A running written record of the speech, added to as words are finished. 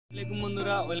আসসালামু আলাইকুম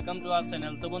বন্ধুরা, ওয়েলকাম টু আওয়ার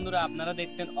চ্যানেল। তো বন্ধুরা, আপনারা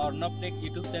দেখছেন অর্ণব টেক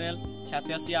ইউটিউব চ্যানেল,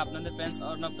 সাথে আছি আপনাদের ফ্রেন্ডস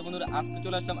অর্ণব। তো বন্ধুরা, আজকে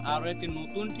চলে আসলাম আরো একটি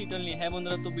নতুন টিউটোরিয়াল নিয়ে। হ্যাঁ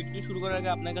বন্ধুরা, তো ভিডিওটি শুরু করার আগে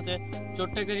আপনার কাছে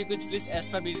ছোট্ট একটা রিকোয়েস্ট, প্লিজ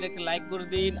এক্সট্রা ভিডিওটাকে লাইক করে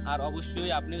দিন। আর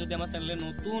অবশ্যই আপনি যদি আমার চ্যানেলে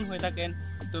নতুন হয়ে থাকেন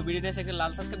তো ভিডিওটা একটা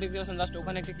লাল সাবস্ক্রাইব দেখতে পাচ্ছেন, জাস্ট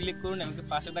ওখানে একটা ক্লিক করুন এবং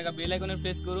পাশে থাকা বেল আইকনে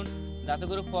প্রেস করুন, যাতে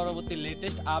করে পরবর্তী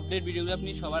লেটেস্ট আপডেট ভিডিওগুলো আপনি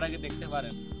সবার আগে দেখতে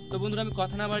পারেন। তো বন্ধুরা, আমি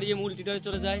কথা না বাড়িয়ে মূল টিউটোরিয়ালে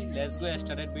চলে যাই। Let's go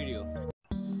started video.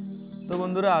 তো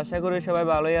বন্ধুরা, আশা করি সবাই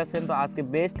ভালোই আছেন। তো আজকে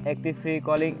বেস্ট একটি ফ্রি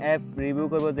কলিং অ্যাপ রিভিউ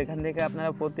করবো, যেখান থেকে আপনারা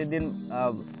প্রতিদিন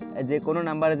যে কোনো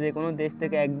নাম্বারে যে কোনো দেশ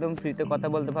থেকে একদম ফ্রিতে কথা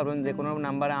বলতে পারবেন, যে কোনো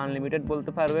নাম্বারে আনলিমিটেড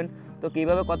বলতে পারবেন। তো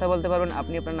কীভাবে কথা বলতে পারবেন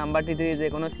আপনি আপনার নাম্বারটি দিয়ে যে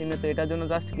কোনো সিমে, তো এটার জন্য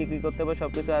জাস্ট কী করতে হবে সব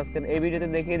কিছু আজকে এই ভিডিওতে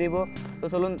দেখিয়ে দিব। তো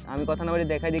চলুন আমি কথা না বাড়ি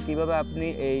দেখাই দিই কীভাবে আপনি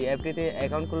এই অ্যাপটিতে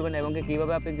অ্যাকাউন্ট খুলবেন এবং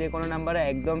কীভাবে আপনি যে কোনো নাম্বারে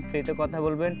একদম ফ্রিতে কথা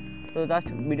বলবেন। তো জাস্ট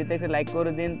ভিডিওতে একটা লাইক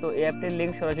করে দিন। তো এই অ্যাপটির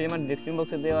লিঙ্ক সরাসরি আমার ডিসক্রিপশন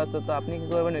বক্সে দেওয়া আছে। তো আপনি কী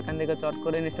করবেন, এখান থেকে চট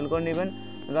করে ইনস্টল করে নেবেন।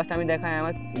 জাস্ট আমি দেখাই,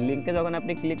 আমার লিঙ্কে যখন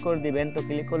আপনি ক্লিক করে দিবেন, তো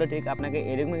ক্লিক করলে ঠিক আপনাকে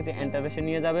এরকম একটি ইন্টারফেসে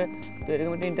নিয়ে যাবে। তো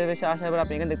এরকম একটি ইন্টারফেসে আসার পর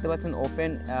আপনি এখানে দেখতে পাচ্ছেন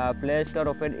open play store,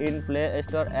 open in play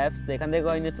store apps. এখান থেকে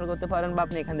ইনস্টল করতে পারেন বা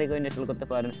আপনি এখান থেকে ইনস্টল করতে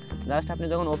পারেন। জাস্ট আপনি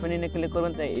যখন ওপেন ইনে ক্লিক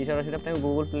করবেন, তো এই সরাসরি আপনাকে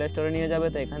গুগল প্লে স্টোরে নিয়ে যাবে।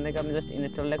 তো এখান থেকে আপনি জাস্ট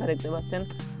ইনস্টল লেখা দেখতে পাচ্ছেন,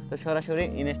 তো সরাসরি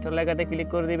ইনস্টল লেখাতে ক্লিক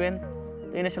করে দিবেন।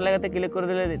 তো ইনস্টল লাগাতে ক্লিক করে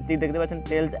দিলে দেখতে পাচ্ছেন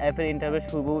টেলস অ্যাপের ইন্টারফেস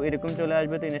শুরু এরকম চলে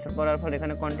আসবে। তো ইনস্টল করার পর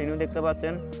এখানে কন্টিনিউ দেখতে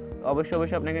পাচ্ছেন।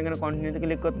 অবশ্যই আপনাকে এখানে কন্টিনিউতে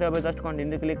ক্লিক করতে হবে, জাস্ট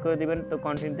কন্টিনিউতে ক্লিক করে দিবেন। তো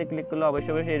কন্টিনিউতে ক্লিক করলে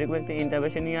অবশ্যই এরকম একটা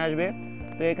ইন্টারফেসে নিয়ে আসবে।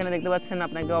 তো এখানে দেখতে পাচ্ছেন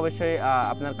আপনাকে অবশ্যই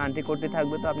আপনার কান্ট্রি কোডটি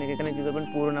থাকবে। তো আপনি এখানে কী করবেন,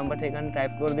 পুরো নাম্বারটা এখানে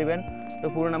টাইপ করে দিবেন। তো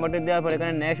পুরো নাম্বারটি দেওয়ার পর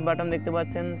এখানে নেক্সট বাটন দেখতে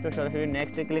পাচ্ছেন, তো সরাসরি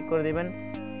নেক্সটে ক্লিক করে দিবেন।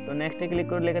 তো নেক্সটে ক্লিক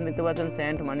করলে এখানে দেখতে পাচ্ছেন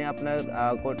সেন্ড, মানে আপনার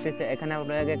কোডটি এখানে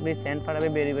আপনাকে একটি সেন্ড পাঠাবে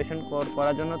ভেরিফিকেশন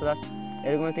করার জন্য। তো জাস্ট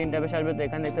এরকম একটা ইন্টারফেস আসবে। তো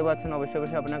এখানে দেখতে পাচ্ছেন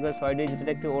অবশ্যই আপনাকে 6 ডিজিটের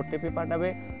একটি ওটিপি পাঠাবে।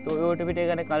 তো ওই ওটিপিটা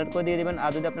এখানে কালেক্ট করে দিয়ে দেবেন।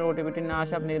 আর যদি আপনার ওটিপিটি না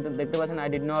আসে, আপনি দেখতে পাচ্ছেন I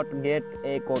did not get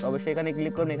A code, অবশ্যই এখানে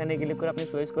ক্লিক করুন। এখানে ক্লিক করে আপনি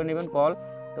চয়েস করে নেবেন কল।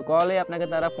 তো কলে আপনাকে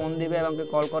তারা ফোন দিবে এবং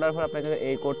কল করার পর আপনাকে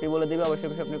এই কোডটি বলে দিবে।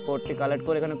 অবশ্যই আপনি কোডটি কালেক্ট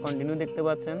করে এখানে কন্টিনিউ দেখতে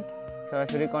পাচ্ছেন,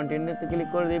 সরাসরি কন্টিনিউতে ক্লিক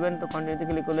করে দিবেন। তো কন্টিনিউতে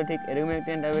ক্লিক করলে ঠিক এরকম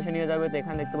একটা ইন্টারফেসে নিয়ে যাবে। তো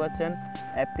এখানে দেখতে পাচ্ছেন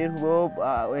অ্যাপটির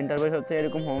ইন্টারফেস হচ্ছে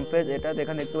এরকম হোম পেজ। এটা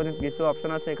এখানে দেখতে পাচ্ছেন কিছু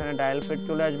অপশন আছে, এখানে ডায়াল পেড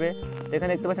চলে আসবে। এখানে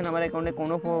দেখতে পাচ্ছেন আমার অ্যাকাউন্টে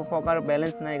কোনো প্রকার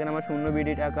ব্যালেন্স নাই, এখানে আমার 0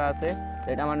 বিডি টাকা আছে।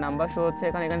 এটা আমার নাম্বার শো হচ্ছে।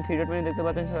 এখানে 3 ডট মেনু দেখতে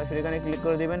পাচ্ছেন, সরাসরি এখানে ক্লিক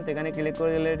করে দিবেন। তো এখানে ক্লিক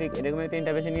করে দিলে ঠিক এরকম একটা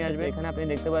ইন্টারফেসে নিয়ে আসবে। এখানে আপনি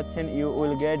দেখতে পাচ্ছেন you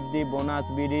will get the bonus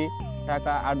BD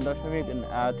টাকা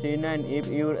 8.39 ইফ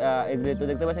ইউর এগ্রি। তো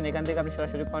দেখতে পাচ্ছেন এখান থেকে আপনি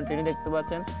সরাসরি কন্টিনিউ দেখতে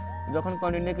পাচ্ছেন। যখন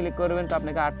কন্টিনিউ ক্লিক করবেন, তো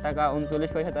আপনাকে 8 টাকা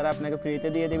 39 পয়সা তারা আপনাকে ফ্রিতে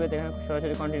দিয়ে দেবে। তো এখানে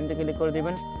সরাসরি কন্টিনিউতে ক্লিক করে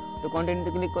দিবেন। তো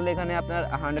কন্টিনিউতে ক্লিক করলে এখানে আপনার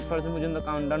 100% পর্যন্ত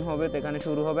কাউন্টডাউন হবে। তো এখানে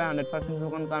শুরু হবে 100%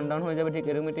 যখন কাউন্টডাউন হয়ে যাবে, ঠিক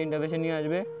এরকম একটা ইন্টারফেসে নিয়ে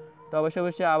আসবে। তো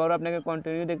অবশ্যই আবারও আপনাকে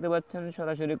কন্টিনিউ দেখতে পাচ্ছেন,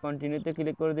 সরাসরি কন্টিনিউতে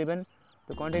ক্লিক করে দিবেন।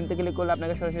 তো কন্টিনিউতে ক্লিক করলে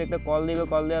আপনাকে সরাসরি একটা কল দিবে।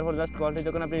 কল দেওয়ার পর জাস্ট কলটি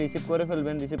যখন আপনি রিসিভ করে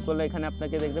ফেলবেন, রিসিভ করলে এখানে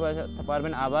আপনাকে দেখতে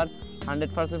পারবেন আবার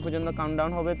 100% পর্যন্ত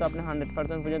কাউন্টডাউন হবে। তো আপনি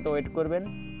 100% পর্যন্ত ওয়েট করবেন।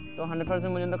 তো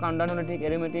 100% পর্যন্ত কাউন্টডাউন হলে ঠিক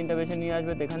এরকম একটি ইন্টারফেসে নিয়ে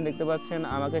আসবে। তো এখানে দেখতে পাচ্ছেন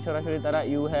আমাকে সরাসরি তারা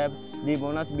you have the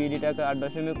bonus BD টাকা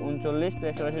 8.39। তো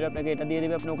সরাসরি আপনাকে এটা দিয়ে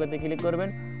দেবে, আপনি ওকেতে ক্লিক করবেন।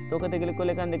 তো ওকেতে ক্লিক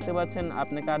করলে এখানে দেখতে পাচ্ছেন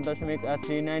আপনাকে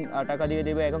 8.39 টাকা দিয়ে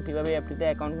দেবে। এখন কীভাবে অ্যাপটিতে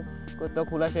অ্যাকাউন্ট তো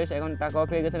খোলা শেষ, এখন টাকাও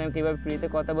পেয়ে গেছেন, এবং কীভাবে ফ্রিতে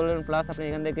কথা বলবেন, প্লাস আপনি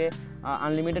এখান থেকে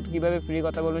আনলিমিটেড কীভাবে ফ্রি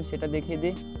কথা বলবেন সেটা দেখিয়ে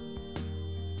দিই।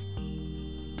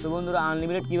 তো বন্ধুরা,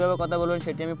 আনলিমিটেড কীভাবে কথা বলবেন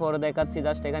সেটি আমি পরে দেখাচ্ছি।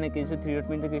 জাস্ট এখানে কিছু 3 ডট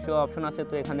মেনুতে কিছু অপশন আছে।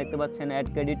 তো এখানে দেখতে পাচ্ছেন অ্যাড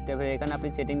ক্রেডিট, এখানে আপনি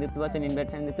সেটিং দেখতে পাচ্ছেন, ইনভাইট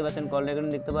টাইম দেখতে পাচ্ছেন, কল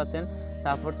রেকর্ডিং দেখতে পাচ্ছেন,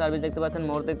 সাপোর্ট সার্ভিস দেখতে পাচ্ছেন,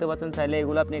 মোর দেখতে পাচ্ছেন। চাইলে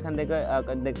এগুলো আপনি এখান থেকে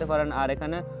দেখতে পারেন। আর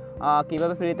এখানে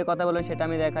কীভাবে ফ্রিতে কথা বলবেন সেটা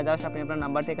আমি দেখা, জাস্ট আপনি আপনার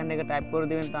নাম্বারটি এখান থেকে টাইপ করে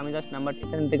দেবেন। তো আমি জাস্ট নাম্বারটি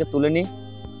এখান থেকে তুলে নিই।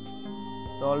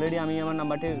 তো অলরেডি আমি আমার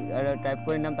নাম্বারটি টাইপ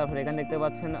করে নিলাম। তারপরে এখানে দেখতে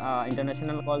পাচ্ছেন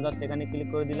ইন্টারন্যাশনাল কল, জাস্ট এখানে ক্লিক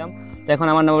করে দিলাম। তো এখন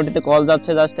আমার নাম্বারটিতে কল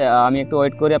যাচ্ছে। জাস্ট আমি একটু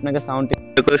ওয়েট করি, আপনাকে সাউন্ডটি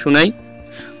করে শোনাই।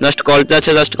 জাস্ট কলটা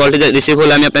আছে, জাস্ট কলটি রিসিভ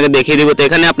হলে আমি আপনাকে দেখিয়ে দিব। তো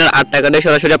এখানে আপনার 8 টাকাটা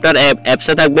সরাসরি আপনার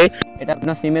অ্যাপসে থাকবে, এটা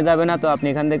আপনার সিমে যাবে না। তো আপনি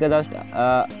এখান থেকে জাস্ট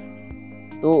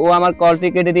তো ও আমার কলটি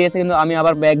কেটে দিয়েছে, কিন্তু আমি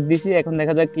আবার ব্যাক দিছি। এখন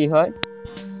দেখা যাক কি হয়।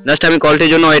 জাস্ট আমি কলটির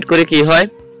জন্য ওয়েট করি কি হয়।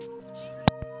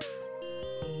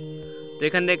 তো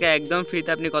এখান থেকে একদম ফ্রিতে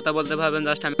আপনি কথা বলতে পারবেন।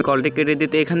 জাস্ট আমি কলটি কেটে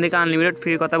দিতে এখান থেকে আনলিমিটেড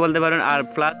ফ্রি কথা বলতে পারেন। আর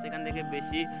প্লাস এখান থেকে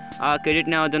বেশি ক্রেডিট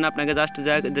নেওয়ার জন্য আপনাকে জাস্ট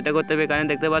যেটা করতে হবে, এখানে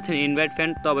দেখতে পাচ্ছেন ইনভাইট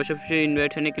ফ্রেন্ড। তো অবশ্যই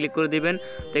ইনভাইট ফ্রেন্ডে ক্লিক করে দিবেন।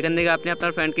 তো এখান থেকে আপনি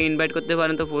আপনার ফ্রেন্ডকে ইনভাইট করতে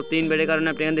পারেন। তো প্রতি ইনভাইটের কারণে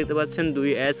আপনি এখানে দেখতে পাচ্ছেন 2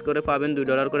 এস করে পাবেন,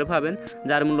 $2 করে পাবেন,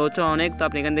 যার মূল্য হচ্ছে অনেক। তো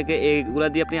আপনি এখান থেকে এইগুলো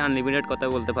দিয়ে আপনি আনলিমিটেড কথা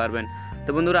বলতে পারবেন।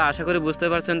 তো বন্ধুরা, আশা করি বুঝতে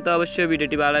পারছেন। তো অবশ্যই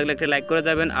ভিডিওটি ভালো লাগলে একটা লাইক করে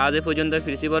যাবেন। আজ পর্যন্ত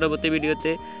ফিরছি পরবর্তী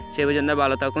ভিডিওতে, সে পর্যন্ত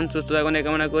ভালো থাকুন, সুস্থ থাকুন এই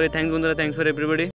কামনা করি। থ্যাংকস বন্ধুরা, থ্যাংকস ফর এভরিবডি।